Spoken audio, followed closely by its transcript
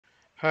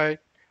Hi,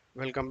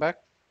 welcome back.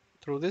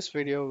 Through this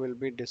video, we'll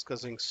be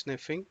discussing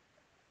sniffing.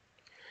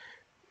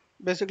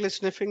 Basically,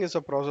 sniffing is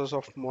a process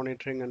of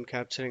monitoring and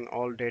capturing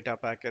all data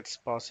packets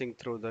passing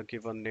through the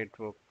given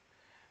network.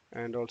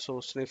 And also,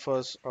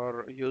 sniffers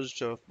are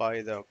used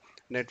by the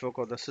network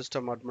or the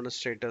system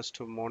administrators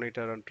to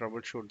monitor and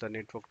troubleshoot the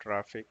network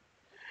traffic.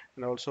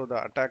 And also,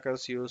 the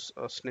attackers use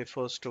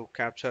sniffers to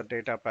capture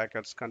data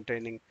packets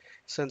containing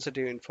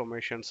sensitive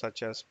information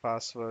such as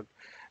password,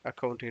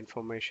 account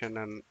information,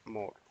 and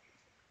more.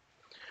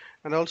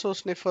 And also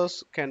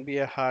sniffers can be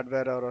a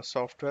hardware or a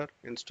software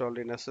installed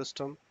in a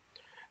system.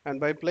 And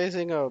by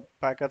placing a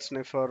packet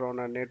sniffer on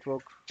a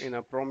network in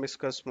a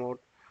promiscuous mode,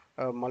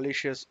 a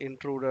malicious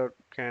intruder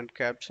can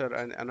capture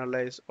and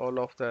analyze all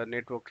of the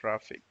network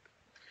traffic.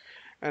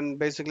 And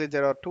basically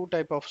there are two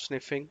types of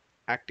sniffing,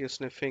 active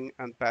sniffing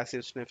and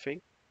passive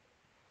sniffing.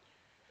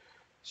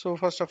 So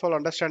first of all,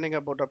 understanding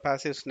about a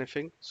passive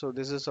sniffing. So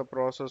this is a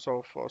process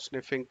of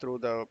sniffing through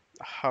the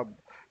hub,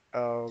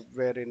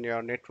 where in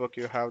your network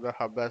you have the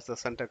hub as the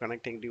center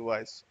connecting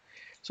device.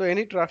 So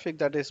any traffic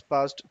that is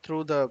passed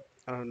through the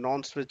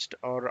non-switched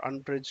or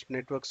unbridged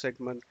network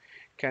segment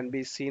can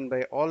be seen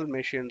by all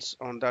machines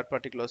on that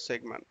particular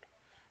segment.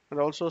 And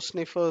also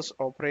sniffers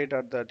operate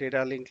at the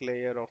data link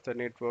layer of the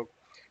network.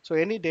 So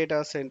any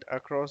data sent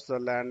across the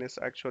LAN is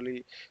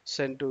actually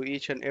sent to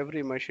each and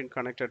every machine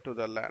connected to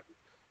the LAN.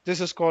 This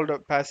is called a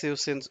passive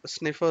since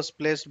sniffers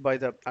placed by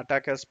the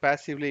attackers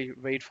passively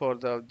wait for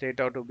the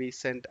data to be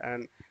sent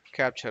and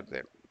capture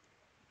them.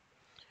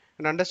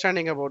 And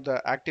understanding about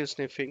the active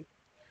sniffing.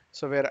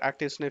 So where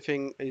active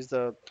sniffing is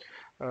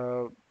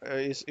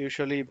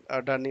usually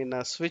done in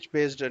a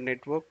switch-based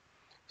network.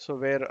 So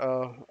where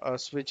a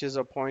switch is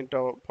a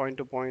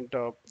point-to-point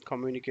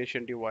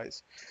communication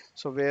device.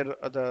 So where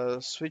the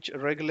switch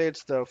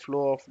regulates the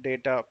flow of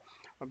data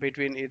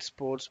between its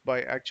ports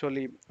by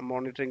actually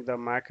monitoring the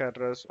MAC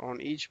address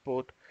on each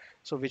port.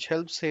 So which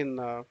helps in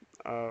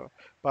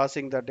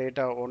passing the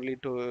data only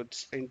to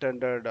its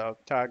intended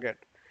target.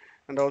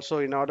 And also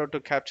in order to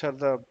capture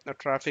the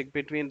traffic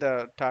between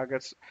the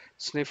targets,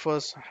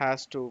 sniffers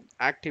has to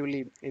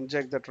actively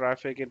inject the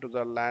traffic into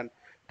the LAN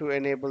to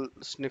enable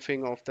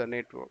sniffing of the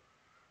network.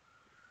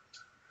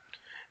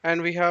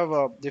 And we have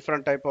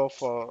different type of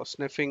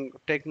sniffing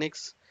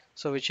techniques,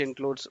 so which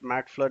includes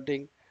MAC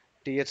flooding,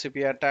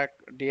 DHCP attack,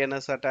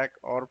 DNS attack,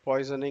 or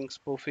poisoning,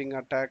 spoofing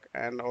attack,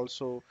 and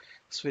also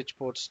switch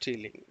port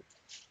stealing.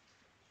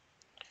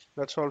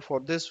 That's all for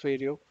this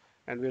video,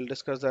 and we'll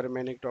discuss the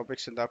remaining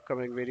topics in the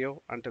upcoming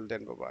video. Until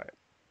then, bye bye.